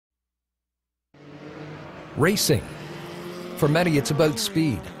Racing. For many, it's about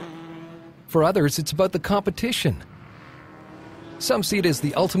speed. For others, it's about the competition. Some see it as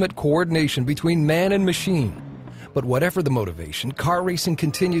the ultimate coordination between man and machine. But whatever the motivation, car racing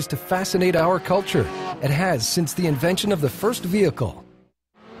continues to fascinate our culture. It has since the invention of the first vehicle.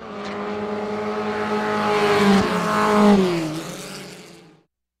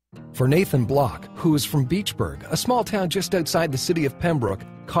 For Nathan Blok, who is from Beachburg, a small town just outside the city of Pembroke,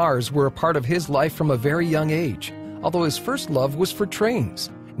 cars were a part of his life from a very young age. Although his first love was for trains,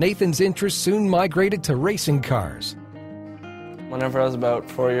 Nathan's interest soon migrated to racing cars. Whenever I was about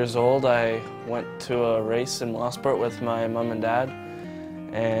 4 years old, I went to a race in Mosport with my mom and dad,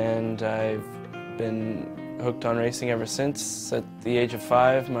 and I've been hooked on racing ever since. At the age of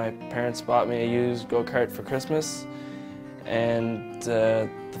 5, my parents bought me a used go-kart for Christmas, and the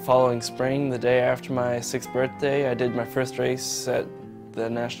following spring, the day after my 6th birthday, I did my first race at the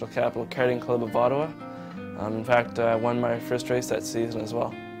National Capital Karting Club of Ottawa. In fact, I won my first race that season as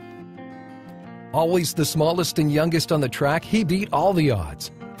well. Always the smallest and youngest on the track, he beat all the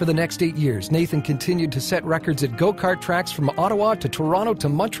odds. For the next 8 years, Nathan continued to set records at go-kart tracks from Ottawa to Toronto to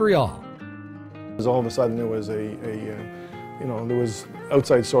Montreal. All of a sudden there was there was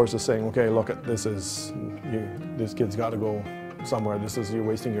outside sources saying, okay, look, this kid's got to go somewhere. You're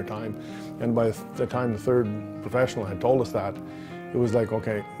wasting your time. And by the time the third professional had told us that, it was like,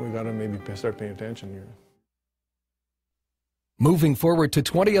 okay, we got to maybe start paying attention here. Moving forward to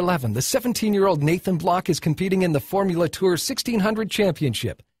 2011, the 17-year-old Nathan Blok is competing in the Formula Tour 1600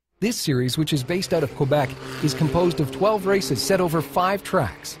 Championship. This series, which is based out of Quebec, is composed of 12 races set over 5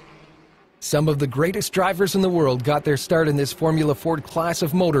 tracks. Some of the greatest drivers in the world got their start in this Formula Ford class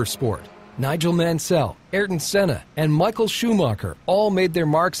of motorsport. Nigel Mansell, Ayrton Senna, and Michael Schumacher all made their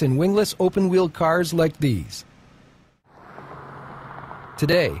marks in wingless open-wheel cars like these.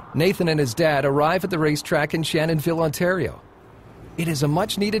 Today, Nathan and his dad arrive at the racetrack in Shannonville, Ontario. It is a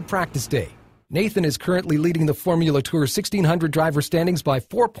much-needed practice day. Nathan is currently leading the Formula Tour 1600 driver standings by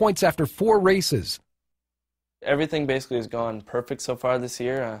 4 points after 4 races. Everything basically has gone perfect so far this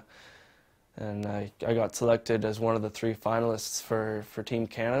year, and I got selected as one of the 3 finalists for Team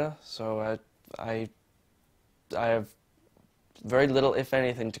Canada, so I have very little, if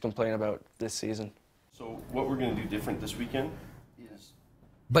anything, to complain about this season. So what we're going to do different this weekend is...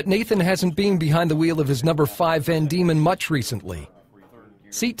 But Nathan hasn't been behind the wheel of his number 5 Van Diemen much recently.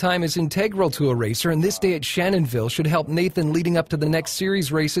 Seat time is integral to a racer, and this day at Shannonville should help Nathan leading up to the next series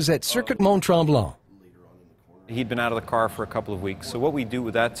races at Circuit Mont-Tremblant. He'd been out of the car for a couple of weeks, so what we do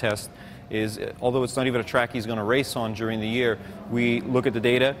with that test is, although it's not even a track he's going to race on during the year, we look at the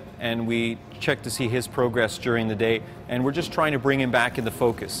data and we check to see his progress during the day, and we're just trying to bring him back into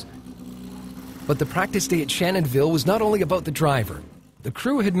focus. But the practice day at Shannonville was not only about the driver. The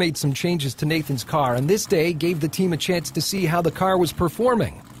crew had made some changes to Nathan's car, and this day gave the team a chance to see how the car was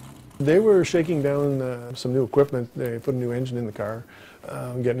performing. They were shaking down some new equipment. They put a new engine in the car,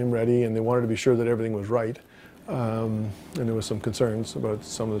 getting him ready, and they wanted to be sure that everything was right. And there was some concerns about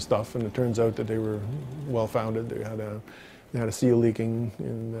some of the stuff, and it turns out that they were well-founded. They had a seal leaking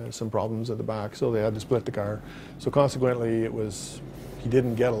and some problems at the back, so they had to split the car. So consequently, he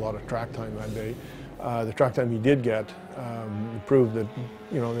didn't get a lot of track time that day. The track time he did get proved that,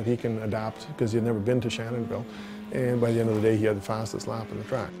 that he can adapt, because he had never been to Shannonville, and by the end of the day he had the fastest lap on the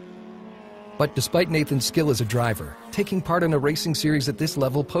track. But despite Nathan's skill as a driver, taking part in a racing series at this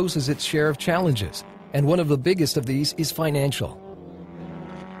level poses its share of challenges, and one of the biggest of these is financial.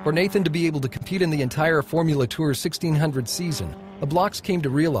 For Nathan to be able to compete in the entire Formula Tour 1600 season, the Bloks came to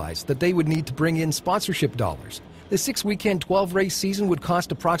realize that they would need to bring in sponsorship dollars. The 6-weekend, 12-race season would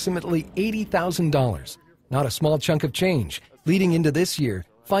cost approximately $80,000. Not a small chunk of change. Leading into this year,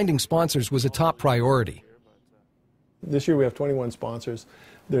 finding sponsors was a top priority. This year we have 21 sponsors.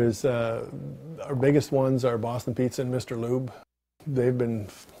 There's our biggest ones are Boston Pizza and Mr. Lube. They've been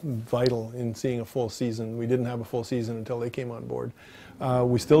vital in seeing a full season. We didn't have a full season until they came on board.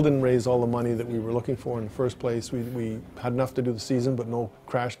 We still didn't raise all the money that we were looking for in the first place. We had enough to do the season, but no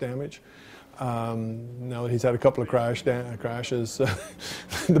crash damage. Now that he's had a couple of crashes,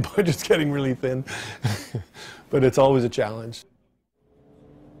 the budget's getting really thin, but it's always a challenge.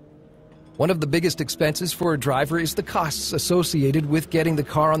 One of the biggest expenses for a driver is the costs associated with getting the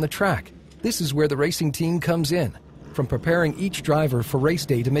car on the track. This is where the racing team comes in. From preparing each driver for race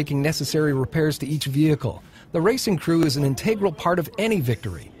day to making necessary repairs to each vehicle, the racing crew is an integral part of any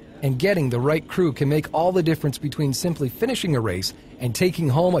victory. And getting the right crew can make all the difference between simply finishing a race and taking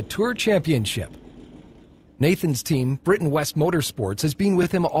home a Tour Championship. Nathan's team, Britain West Motorsports, has been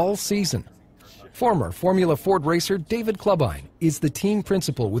with him all season. Former Formula Ford racer David Clubine is the team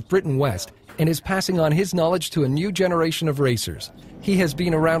principal with Britain West and is passing on his knowledge to a new generation of racers. He has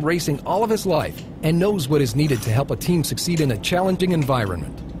been around racing all of his life and knows what is needed to help a team succeed in a challenging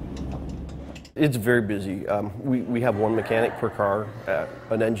environment. It's very busy. We have one mechanic per car,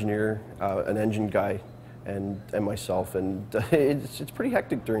 an engineer, an engine guy, and myself, and it's pretty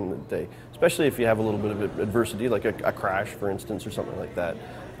hectic during the day, especially if you have a little bit of adversity, like a crash, for instance, or something like that.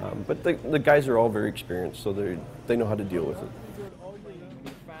 But the guys are all very experienced, so they know how to deal with it.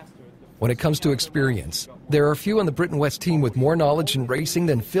 When it comes to experience, there are few on the Britain West team with more knowledge in racing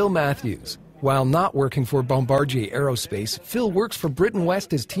than Phil Matthews. While not working for Bombardier Aerospace, Phil works for Britain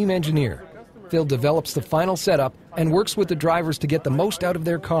West as team engineer. Phil develops the final setup and works with the drivers to get the most out of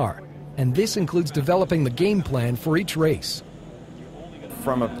their car. And this includes developing the game plan for each race.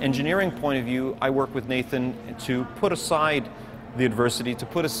 From an engineering point of view, I work with Nathan to put aside the adversity, to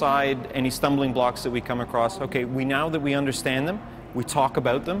put aside any stumbling blocks that we come across. Okay, now that we understand them, we talk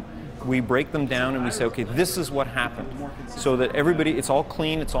about them, we break them down and we say, okay, this is what happened. So that everybody, it's all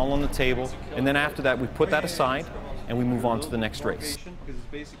clean, it's all on the table, and then after that we put that aside and we move on to the next race.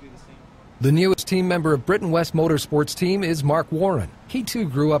 The newest team member of Britain West Motorsports team is Mark Warren. He too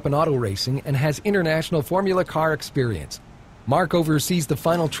grew up in auto racing and has international Formula car experience. Mark oversees the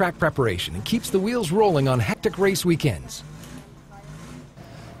final track preparation and keeps the wheels rolling on hectic race weekends.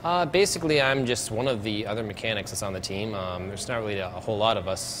 Basically, I'm just one of the other mechanics that's on the team. There's not really a whole lot of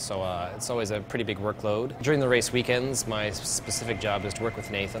us, so it's always a pretty big workload. During the race weekends, my specific job is to work with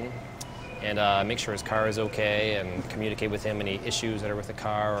Nathan and make sure his car is okay and communicate with him any issues that are with the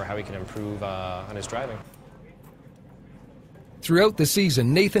car or how he can improve on his driving. Throughout the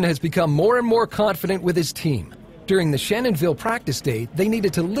season, Nathan has become more and more confident with his team. During the Shannonville practice day, they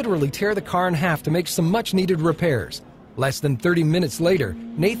needed to literally tear the car in half to make some much-needed repairs. Less than 30 minutes later,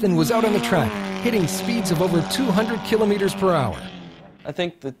 Nathan was out on the track, hitting speeds of over 200 kilometers per hour. I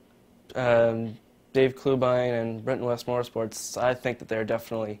think that Dave Clubine and Britain West Motorsports, I think that they're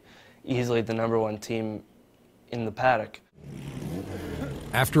definitely easily the #1 team in the paddock.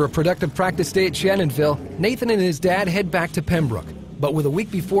 After a productive practice day at Shannonville, Nathan and his dad head back to Pembroke. But with a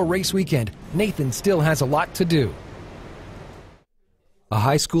week before race weekend, Nathan still has a lot to do. A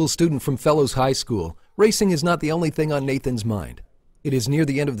high school student from Fellows High School, racing is not the only thing on Nathan's mind. It is near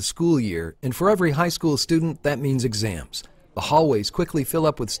the end of the school year, and for every high school student, that means exams. The hallways quickly fill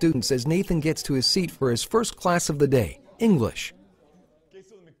up with students as Nathan gets to his seat for his first class of the day, English.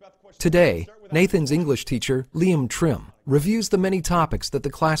 Today, Nathan's English teacher, Liam Trim, reviews the many topics that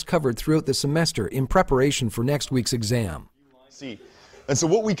the class covered throughout the semester in preparation for next week's exam. And so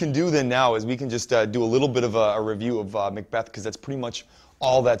what we can do then now is we can just do a little bit of a review of Macbeth, because that's pretty much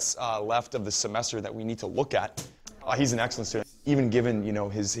all that's left of the semester that we need to look at. He's an excellent student. Even given,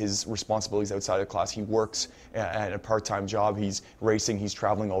 his responsibilities outside of class, he works at a part-time job, he's racing, he's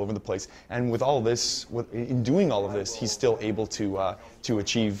traveling all over the place. And with all of this, in doing all of this, he's still able to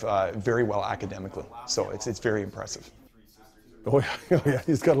achieve very well academically. So it's very impressive. Oh yeah,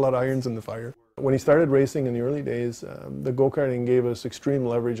 he's got a lot of irons in the fire. When he started racing in the early days, the go-karting gave us extreme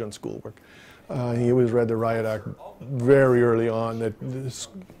leverage on schoolwork. He always read the Riot Act very early on that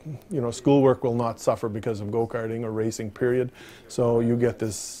schoolwork will not suffer because of go-karting or racing, period. So you get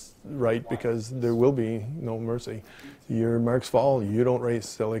this right because there will be no mercy. Your marks fall, you don't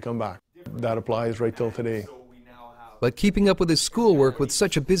race till they come back. That applies right till today. But keeping up with his schoolwork with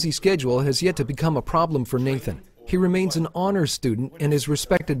such a busy schedule has yet to become a problem for Nathan. He remains an honors student and is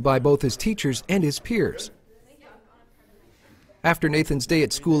respected by both his teachers and his peers. After Nathan's day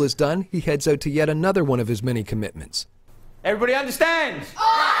at school is done, he heads out to yet another one of his many commitments. Everybody understands?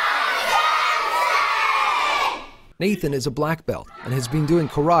 Nathan is a black belt and has been doing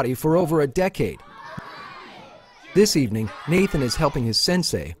karate for over a decade. This evening, Nathan is helping his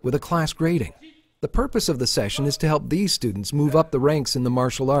sensei with a class grading. The purpose of the session is to help these students move up the ranks in the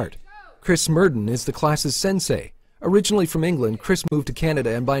martial art. Chris Murden is the class's sensei. Originally from England, Chris moved to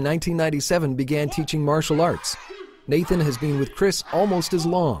Canada and by 1997 began teaching martial arts. Nathan has been with Chris almost as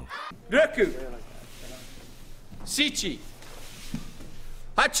long. Roku, Sichi,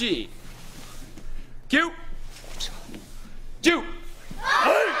 Hachi, Kyu, Ju.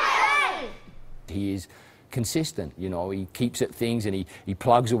 He is consistent, he keeps at things and he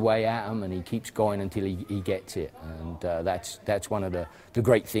plugs away at them and he keeps going until he gets it. And that's one of the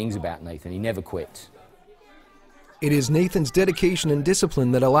great things about Nathan. He never quits. It is Nathan's dedication and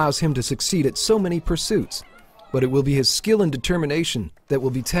discipline that allows him to succeed at so many pursuits. But it will be his skill and determination that will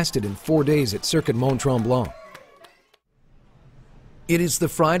be tested in 4 days at Circuit Mont-Tremblant. It is the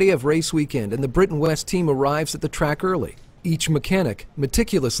Friday of race weekend and the Britain West team arrives at the track early. Each mechanic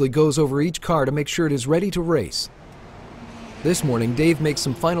meticulously goes over each car to make sure it is ready to race. This morning, Dave makes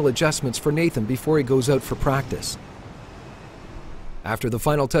some final adjustments for Nathan before he goes out for practice. After the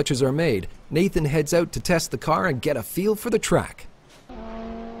final touches are made, Nathan heads out to test the car and get a feel for the track.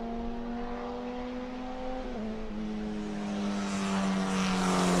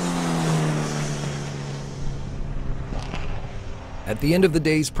 At the end of the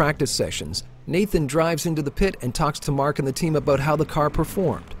day's practice sessions, Nathan drives into the pit and talks to Mark and the team about how the car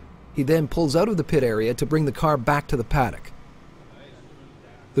performed. He then pulls out of the pit area to bring the car back to the paddock.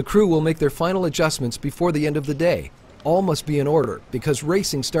 The crew will make their final adjustments before the end of the day. All must be in order because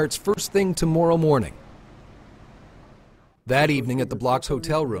racing starts first thing tomorrow morning. That evening at the Blok's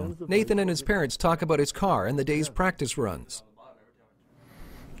hotel room, Nathan and his parents talk about his car and the day's practice runs.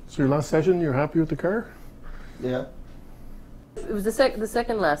 So your last session, you're happy with the car? Yeah. It was the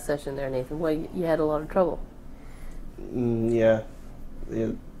second last session there, Nathan, where you had a lot of trouble. Yeah.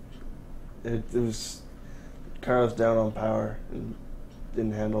 It was, car was down on power and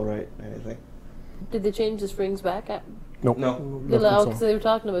didn't handle right anything. Did they change the springs back? Nope. No. Because they were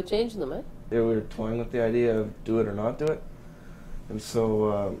talking about changing them, eh? They were toying with the idea of do it or not do it. And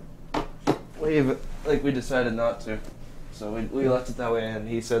so we decided not to. So we left it that way, and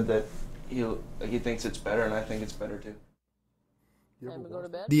he said that he thinks it's better, and I think it's better too. Time to go to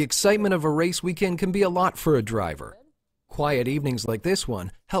bed? The excitement of a race weekend can be a lot for a driver. Quiet evenings like this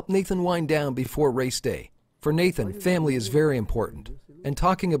one help Nathan wind down before race day. For Nathan, family is very important, and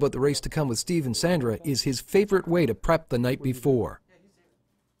talking about the race to come with Steve and Sandra is his favorite way to prep the night before.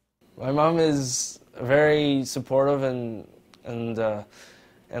 My mom is a very supportive and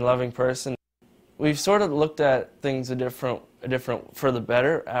loving person. We've sort of looked at things a different for the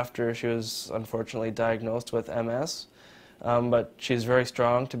better after she was unfortunately diagnosed with MS. But she's very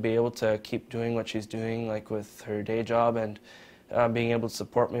strong to be able to keep doing what she's doing, like with her day job and being able to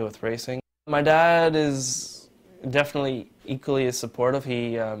support me with racing. My dad is definitely equally as supportive.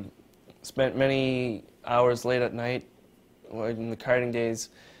 He spent many hours late at night in the karting days,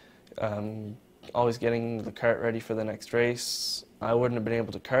 always getting the kart ready for the next race. I wouldn't have been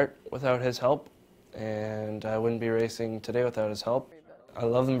able to kart without his help, and I wouldn't be racing today without his help. I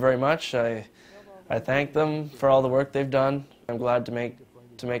love them very much. I thank them for all the work they've done. I'm glad to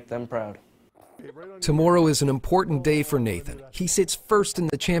make them proud. Tomorrow is an important day for Nathan. He sits first in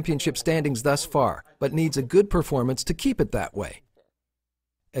the championship standings thus far, but needs a good performance to keep it that way.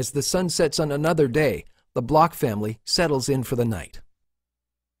 As the sun sets on another day, the Blok family settles in for the night.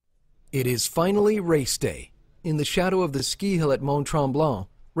 It is finally race day. In the shadow of the ski hill at Mont Tremblant,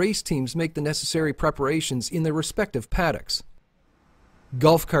 race teams make the necessary preparations in their respective paddocks.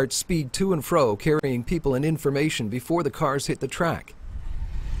 Golf carts speed to and fro, carrying people and information before the cars hit the track.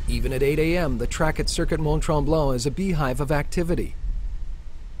 Even at 8 a.m., the track at Circuit Mont Tremblant is a beehive of activity.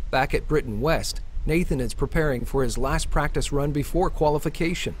 Back at Britain West, Nathan is preparing for his last practice run before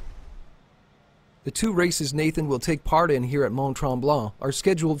qualification. The two races Nathan will take part in here at Mont Tremblant are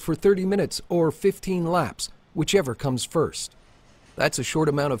scheduled for 30 minutes or 15 laps, whichever comes first. That's a short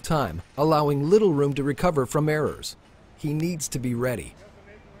amount of time, allowing little room to recover from errors. He needs to be ready.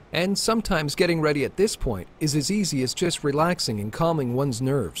 And sometimes getting ready at this point is as easy as just relaxing and calming one's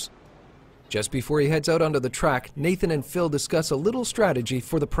nerves. Just before he heads out onto the track, Nathan and Phil discuss a little strategy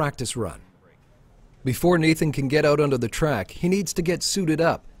for the practice run. Before Nathan can get out onto the track, he needs to get suited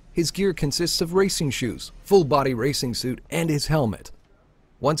up. His gear consists of racing shoes, full-body racing suit, and his helmet.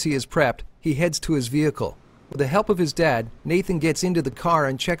 Once he is prepped, he heads to his vehicle. With the help of his dad, Nathan gets into the car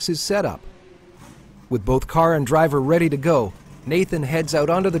and checks his setup. With both car and driver ready to go, Nathan heads out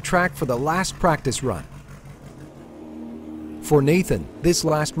onto the track for the last practice run. For Nathan, this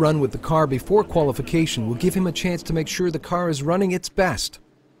last run with the car before qualification will give him a chance to make sure the car is running its best.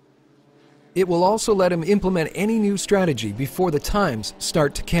 It will also let him implement any new strategy before the times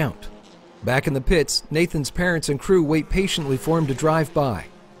start to count. Back in the pits, Nathan's parents and crew wait patiently for him to drive by.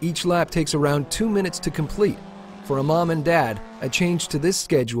 Each lap takes around 2 minutes to complete. For a mom and dad, a change to this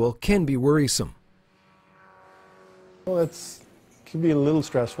schedule can be worrisome. Well, it can be a little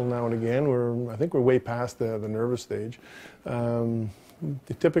stressful now and again. I think we're way past the nervous stage.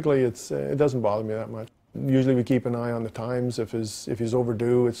 Typically, it doesn't bother me that much. Usually we keep an eye on the times. If he's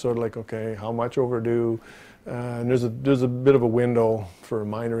overdue, it's sort of like, okay, how much overdue? And there's a bit of a window for a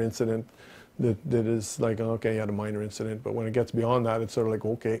minor incident that is like, okay, you had a minor incident, but when it gets beyond that, it's sort of like,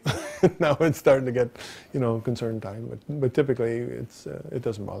 okay, now it's starting to get, concern time. But typically, it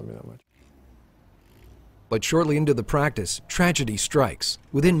doesn't bother me that much. But shortly into the practice, tragedy strikes.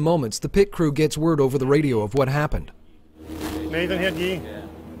 Within moments, the pit crew gets word over the radio of what happened. Nathan hit Guy.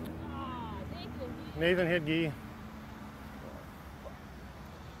 Nathan hit Guy.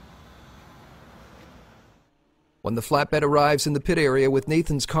 When the flatbed arrives in the pit area with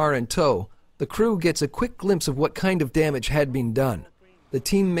Nathan's car in tow, the crew gets a quick glimpse of what kind of damage had been done. The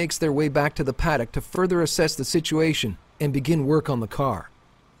team makes their way back to the paddock to further assess the situation and begin work on the car.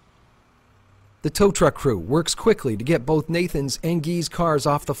 The tow truck crew works quickly to get both Nathan's and Guy's cars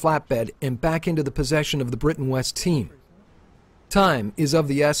off the flatbed and back into the possession of the Britain West team. Time is of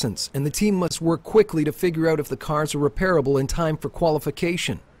the essence, and the team must work quickly to figure out if the cars are repairable in time for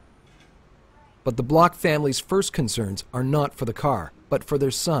qualification. But the Blok family's first concerns are not for the car, but for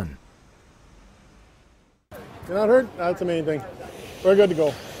their son. You're not hurt? That's the main thing. We're good to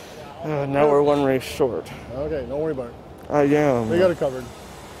go. Now we're one race short. Okay, don't worry about it. Yeah. We got it covered.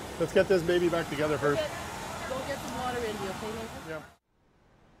 Let's get this baby back together first. Go get some water in you, okay, Nathan? Yeah.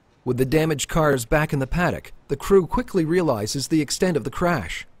 With the damaged cars back in the paddock, the crew quickly realizes the extent of the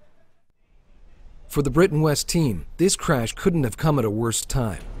crash. For the Britain West team, this crash couldn't have come at a worse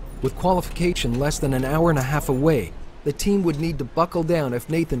time. With qualification less than an hour and a half away, the team would need to buckle down if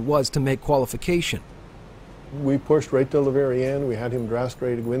Nathan was to make qualification. We pushed right till the very end. We had him dressed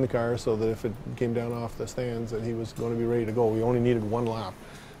ready to go in the car so that if it came down off the stands that he was going to be ready to go. We only needed one lap.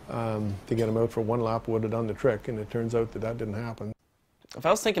 To get him out for one lap would have done the trick, and it turns out that that didn't happen. If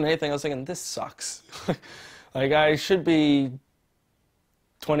I was thinking anything, I was thinking, this sucks. Like, I should be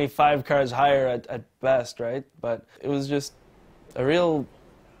 25 cars higher at best, right? But it was just a real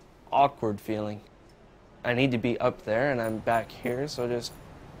awkward feeling. I need to be up there, and I'm back here, so just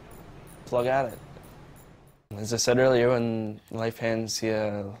plug at it. As I said earlier, when life hands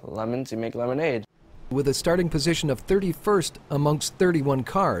you lemons, you make lemonade. With a starting position of 31st amongst 31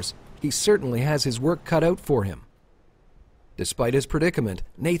 cars, he certainly has his work cut out for him. Despite his predicament,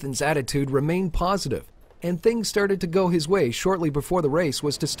 Nathan's attitude remained positive, and things started to go his way shortly before the race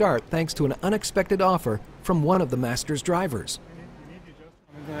was to start thanks to an unexpected offer from one of the Masters drivers.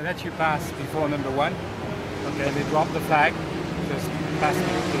 I'm going to let you pass before number one. Okay, they drop the flag. Just pass me.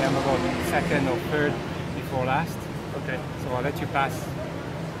 Okay, I'm about second or third before last. Okay, so I'll let you pass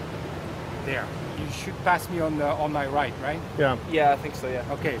there. You should pass me on my right, right? Yeah. Yeah, I think so, yeah.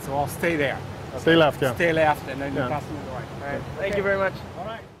 Okay, so I'll stay there. Okay. Stay left, yeah. Stay left, and then Yeah. you pass me on the right. Right. Thank you very much. All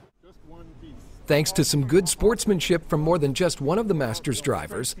right. Just one piece. Thanks to some good sportsmanship from more than just one of the Masters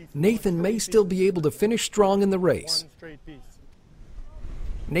drivers, Nathan may still be able to finish strong in the race. One straight piece.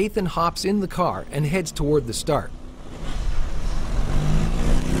 Nathan hops in the car and heads toward the start.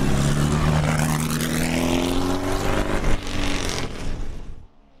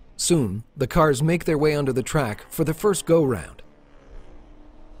 Soon, the cars make their way onto the track for the first go-round.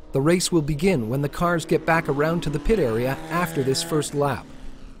 The race will begin when the cars get back around to the pit area after this first lap.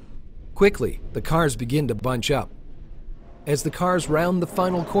 Quickly, the cars begin to bunch up. As the cars round the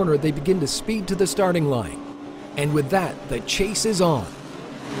final corner, they begin to speed to the starting line. And with that, the chase is on.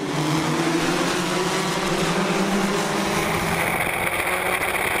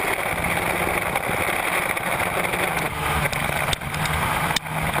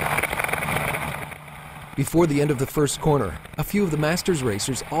 Before the end of the first corner, a few of the Masters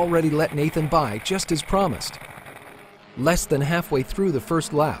racers already let Nathan by just as promised. Less than halfway through the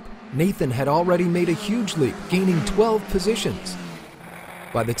first lap, Nathan had already made a huge leap, gaining 12 positions.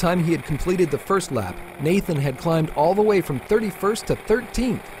 By the time he had completed the first lap, Nathan had climbed all the way from 31st to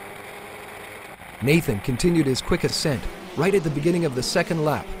 13th. Nathan continued his quick ascent right at the beginning of the second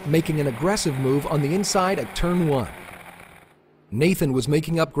lap, making an aggressive move on the inside at turn 1. Nathan was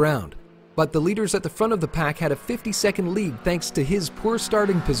making up ground, but the leaders at the front of the pack had a 50-second lead thanks to his poor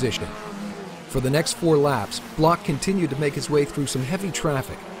starting position. For the next 4 laps, Blok continued to make his way through some heavy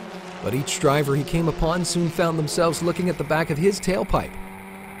traffic, but each driver he came upon soon found themselves looking at the back of his tailpipe.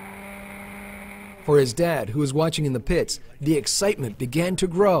 For his dad, who was watching in the pits, the excitement began to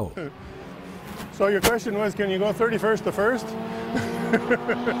grow. So your question was, can you go 31st to first?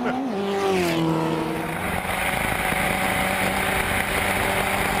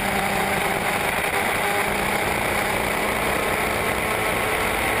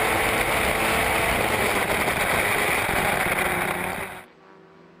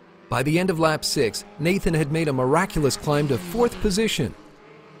 By the end of lap 6, Nathan had made a miraculous climb to 4th position.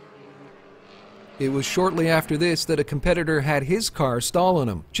 It was shortly after this that a competitor had his car stall on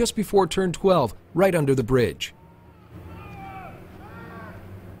him just before turn 12, right under the bridge.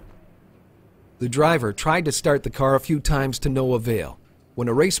 The driver tried to start the car a few times to no avail. When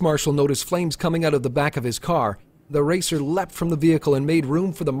a race marshal noticed flames coming out of the back of his car, the racer leapt from the vehicle and made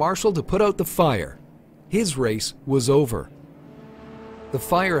room for the marshal to put out the fire. His race was over. The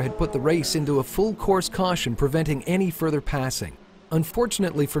fire had put the race into a full course caution, preventing any further passing.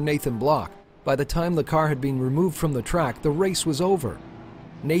 Unfortunately for Nathan Blok, by the time the car had been removed from the track, the race was over.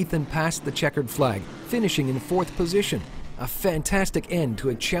 Nathan passed the checkered flag, finishing in 4th position. A fantastic end to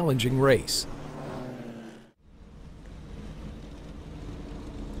a challenging race.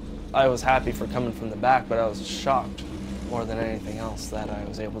 I was happy for coming from the back, but I was shocked more than anything else that I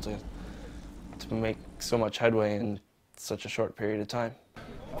was able to make so much headway in such a short period of time.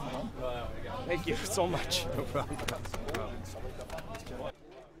 Thank you so much. No problem.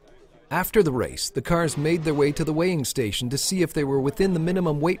 After the race, the cars made their way to the weighing station to see if they were within the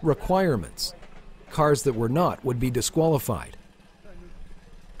minimum weight requirements. Cars that were not would be disqualified.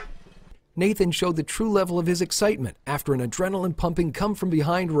 Nathan showed the true level of his excitement after an adrenaline-pumping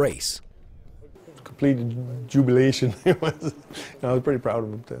come-from-behind race. Complete jubilation. I was pretty proud of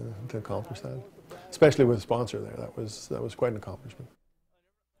him to accomplish that, especially with a sponsor there. That was quite an accomplishment.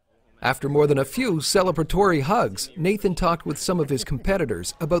 After more than a few celebratory hugs, Nathan talked with some of his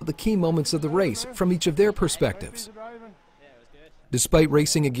competitors about the key moments of the race from each of their perspectives. Despite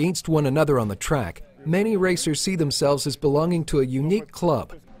racing against one another on the track, many racers see themselves as belonging to a unique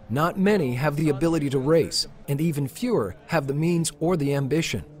club. Not many have the ability to race, and even fewer have the means or the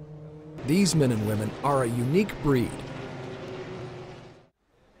ambition. These men and women are a unique breed.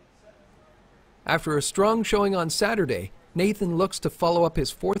 After a strong showing on Saturday, Nathan looks to follow up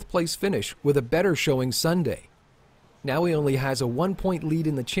his 4th place finish with a better showing Sunday. Now he only has a 1-point lead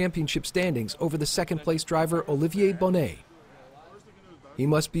in the championship standings over the 2nd place driver Olivier Bonnet. He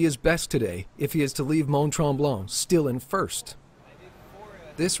must be his best today if he is to leave Mont Tremblant still in 1st.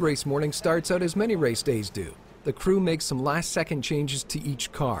 This race morning starts out as many race days do. The crew makes some last-second changes to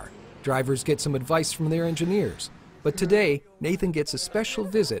each car. Drivers get some advice from their engineers. But today, Nathan gets a special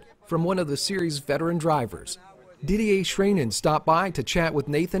visit from one of the series' veteran drivers. Didier Schreinen stopped by to chat with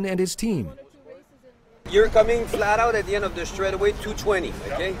Nathan and his team. You're coming flat out at the end of the straightaway, 220,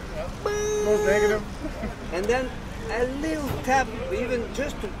 okay? Most negative. And then a little tap, even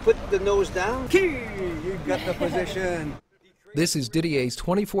just to put the nose down. You got the position. This is Didier's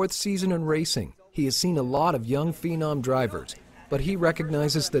 24th season in racing. He has seen a lot of young phenom drivers, but he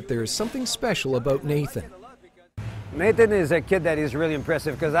recognizes that there is something special about Nathan. Nathan is a kid that is really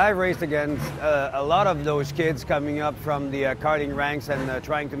impressive because I've raced against a lot of those kids coming up from the karting ranks and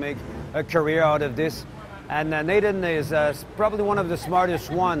trying to make a career out of this. And Nathan is probably one of the smartest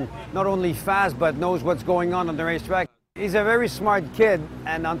one, not only fast but knows what's going on the racetrack. He's a very smart kid,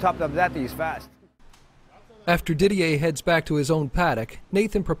 and on top of that, he's fast. After Didier heads back to his own paddock,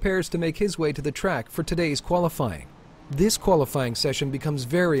 Nathan prepares to make his way to the track for today's qualifying. This qualifying session becomes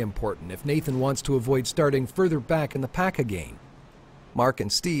very important if Nathan wants to avoid starting further back in the pack again. Mark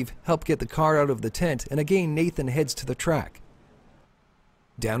and Steve help get the car out of the tent, and again Nathan heads to the track.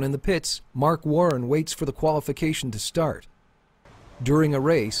 Down in the pits, Mark Warren waits for the qualification to start. During a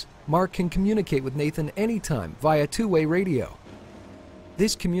race, Mark can communicate with Nathan anytime via two-way radio.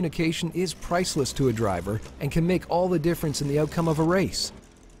 This communication is priceless to a driver and can make all the difference in the outcome of a race.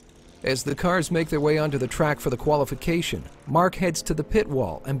 As the cars make their way onto the track for the qualification, Mark heads to the pit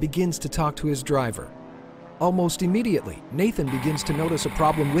wall and begins to talk to his driver. Almost immediately, Nathan begins to notice a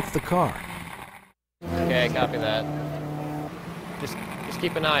problem with the car. Okay, copy that. Just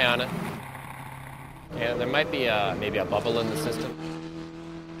keep an eye on it. Yeah, there might be maybe a bubble in the system.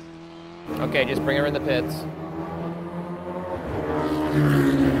 Okay, just bring her in the pits.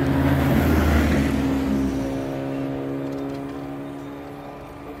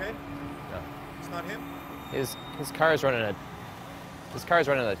 Okay? No. It's not him? His car's running a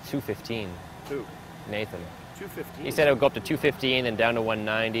 215. Who? Nathan. 215? He said it would go up to 215 and down to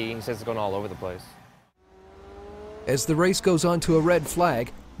 190. He says it's going all over the place. As the race goes on to a red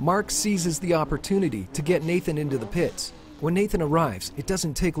flag, Mark seizes the opportunity to get Nathan into the pits. When Nathan arrives, it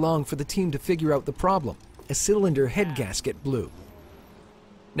doesn't take long for the team to figure out the problem. A cylinder head gasket blew.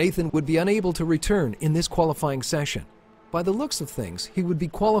 Nathan would be unable to return in this qualifying session. By the looks of things, he would be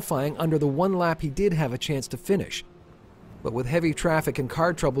qualifying under the one lap he did have a chance to finish. But with heavy traffic and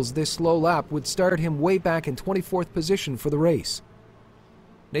car troubles, this slow lap would start him way back in 24th position for the race.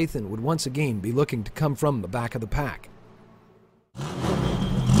 Nathan would once again be looking to come from the back of the pack.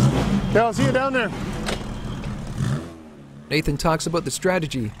 Okay, I'll see you down there. Nathan talks about the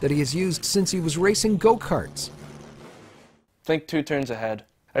strategy that he has used since he was racing go-karts. Think 2 turns ahead.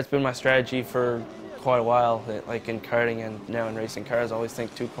 That's been my strategy for quite a while, like in karting and now in racing cars. I always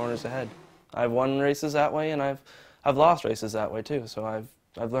think 2 corners ahead. I've won races that way, and I've lost races that way too. So I've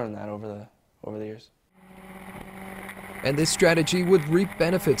learned that over the years. And this strategy would reap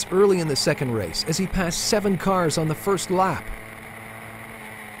benefits early in the second race as he passed 7 cars on the first lap.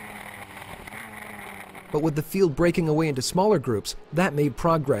 But with the field breaking away into smaller groups, that made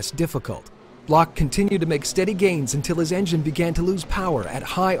progress difficult. Blok continued to make steady gains until his engine began to lose power at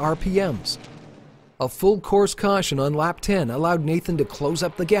high RPMs. A full course caution on lap 10 allowed Nathan to close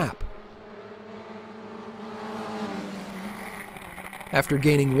up the gap. After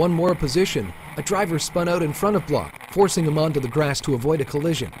gaining one more position, a driver spun out in front of Blok, forcing him onto the grass to avoid a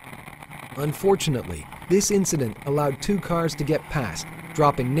collision. Unfortunately, this incident allowed two cars to get past,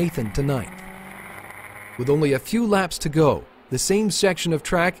 dropping Nathan to 9th. With only a few laps to go, the same section of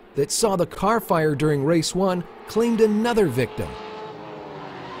track that saw the car fire during race 1 claimed another victim.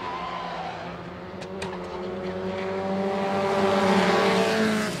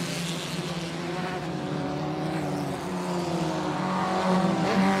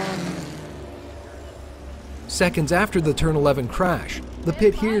 Seconds after the Turn 11 crash, the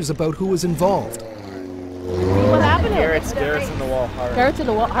pit hears about who was involved. What happened? Garrett's in the wall hard. Garrett's in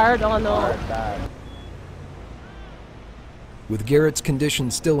the wall hard on the. With Garrett's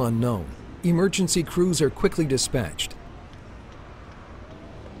condition still unknown, emergency crews are quickly dispatched.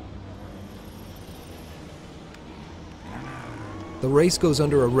 The race goes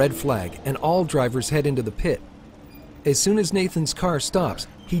under a red flag and all drivers head into the pit. As soon as Nathan's car stops,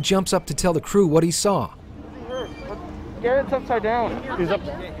 he jumps up to tell the crew what he saw. Garrett's upside down. He's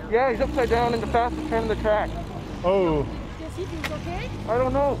upside down in the fastest turn of the track. Oh. I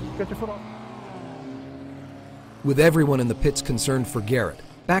don't know. Get your foot off. With everyone in the pits concerned for Garrett,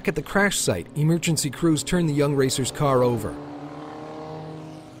 back at the crash site, emergency crews turn the young racer's car over.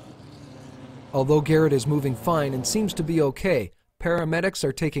 Although Garrett is moving fine and seems to be okay, paramedics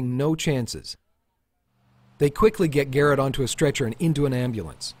are taking no chances. They quickly get Garrett onto a stretcher and into an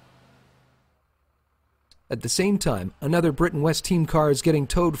ambulance. At the same time, another Britain West team car is getting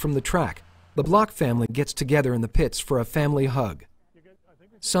towed from the track. The Blok family gets together in the pits for a family hug.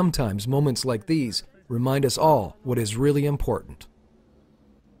 Sometimes moments like these remind us all what is really important.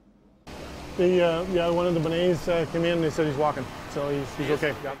 One of the Benets came in and they said he's walking, so he's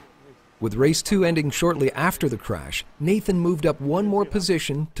okay. Yeah. With race 2 ending shortly after the crash, Nathan moved up one more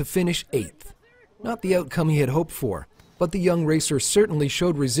position to finish 8th. Not the outcome he had hoped for, but the young racer certainly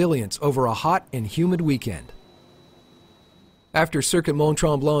showed resilience over a hot and humid weekend. After Circuit Mont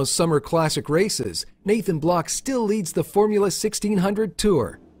Tremblant's Summer Classic races, Nathan Blok still leads the Formula 1600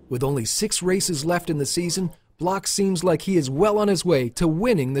 Tour. With only 6 races left in the season, Blok seems like he is well on his way to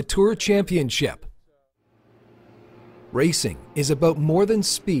winning the Tour Championship. Racing is about more than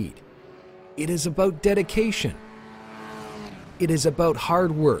speed. It is about dedication. It is about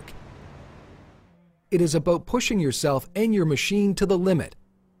hard work. It is about pushing yourself and your machine to the limit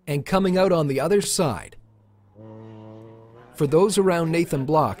and coming out on the other side. For those around Nathan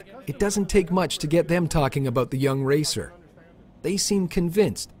Blok, it doesn't take much to get them talking about the young racer. They seem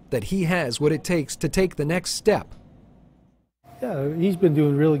convinced that he has what it takes to take the next step. Yeah, he's been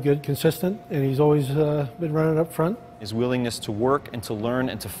doing really good, consistent, and he's always been running up front. His willingness to work and to learn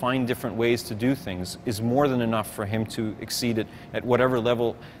and to find different ways to do things is more than enough for him to exceed it at whatever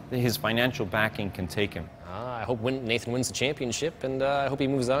level his financial backing can take him. I hope Nathan wins the championship, and I hope he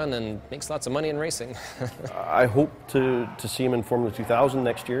moves on and makes lots of money in racing. I hope to see him in Formula 2000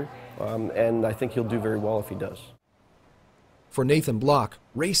 next year, and I think he'll do very well if he does. For Nathan Blok,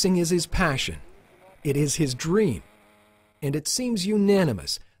 racing is his passion. It is his dream. And it seems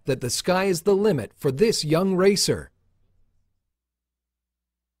unanimous that the sky is the limit for this young racer.